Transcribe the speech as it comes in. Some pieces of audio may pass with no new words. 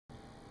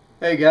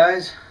Hey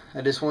guys,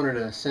 I just wanted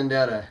to send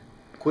out a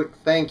quick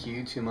thank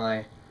you to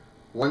my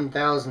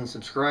 1,000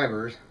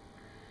 subscribers.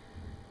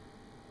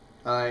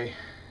 I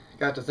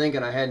got to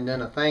thinking I hadn't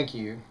done a thank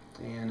you,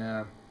 and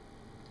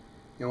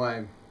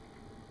I'm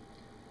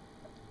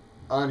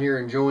on here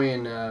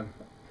enjoying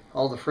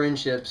all the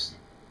friendships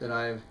that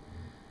I've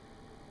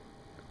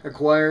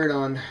acquired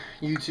on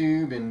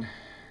YouTube and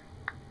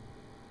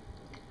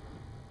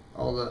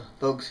all the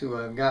folks who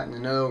I've gotten to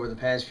know over the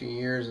past few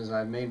years as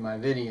I've made my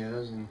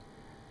videos, and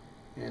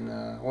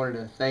I wanted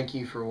to thank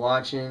you for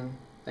watching.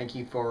 Thank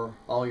you for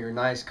all your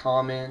nice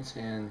comments,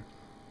 and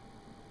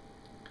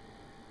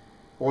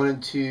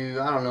wanted to,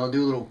 I don't know,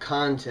 do a little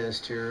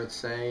contest here. Let's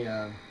say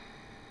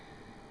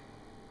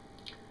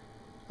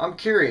I'm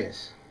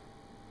curious.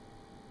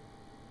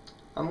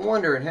 I'm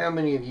wondering how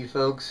many of you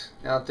folks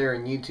out there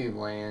in YouTube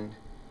land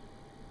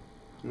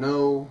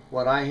know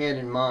what I had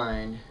in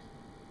mind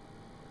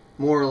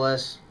more or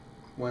less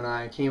when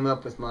I came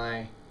up with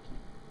my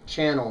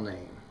channel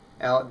name,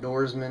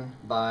 Outdoorsman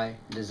by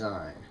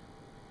Design.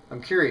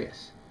 I'm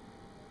curious.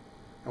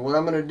 And what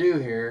I'm going to do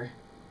here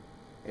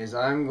is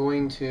I'm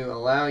going to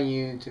allow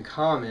you to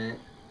comment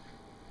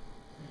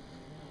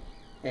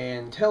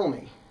and tell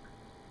me,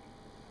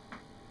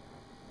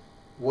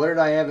 what did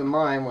I have in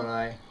mind when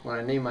I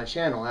named my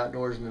channel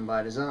Outdoorsman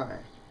by Design?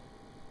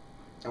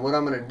 And what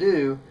I'm going to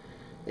do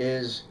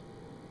is,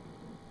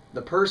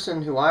 the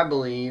person who I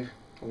believe,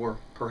 or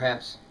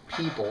perhaps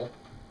people,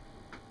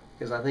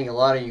 because I think a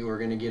lot of you are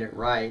going to get it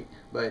right,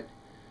 but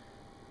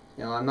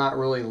I'm not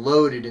really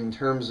loaded in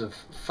terms of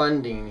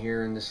funding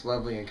here in this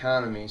lovely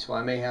economy, so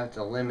I may have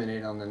to limit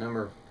it on the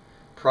number of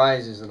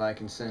prizes that I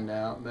can send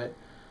out. But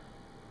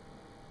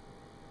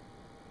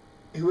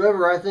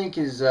whoever I think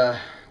is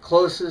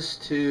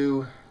closest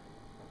to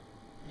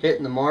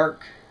hitting the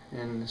mark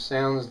and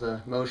sounds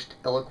the most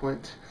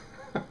eloquent,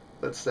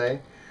 let's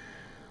say,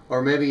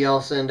 or maybe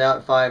I'll send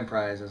out 5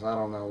 prizes. I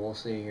don't know. We'll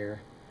see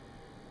here.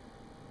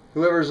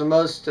 Whoever's the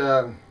most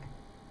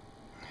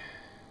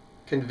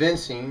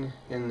convincing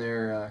in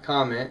their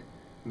comment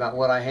about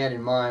what I had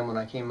in mind when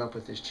I came up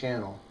with this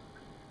channel,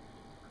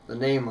 the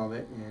name of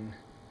it, and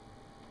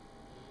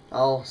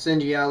I'll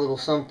send you out a little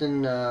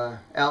something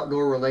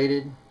outdoor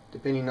related,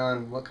 depending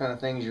on what kind of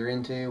things you're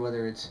into,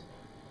 whether it's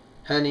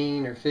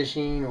hunting or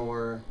fishing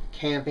or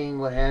camping,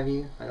 what have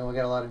you. I know we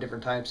got a lot of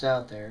different types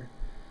out there.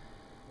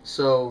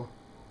 So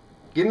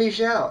give me a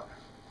shout.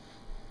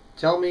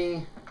 Tell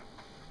me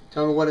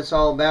what it's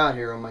all about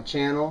here on my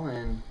channel,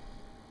 and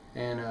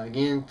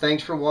again,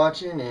 thanks for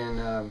watching,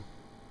 and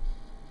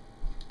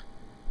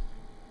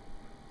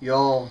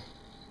y'all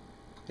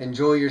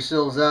enjoy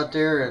yourselves out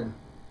there, and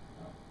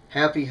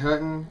happy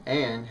hunting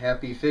and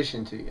happy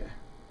fishing to you.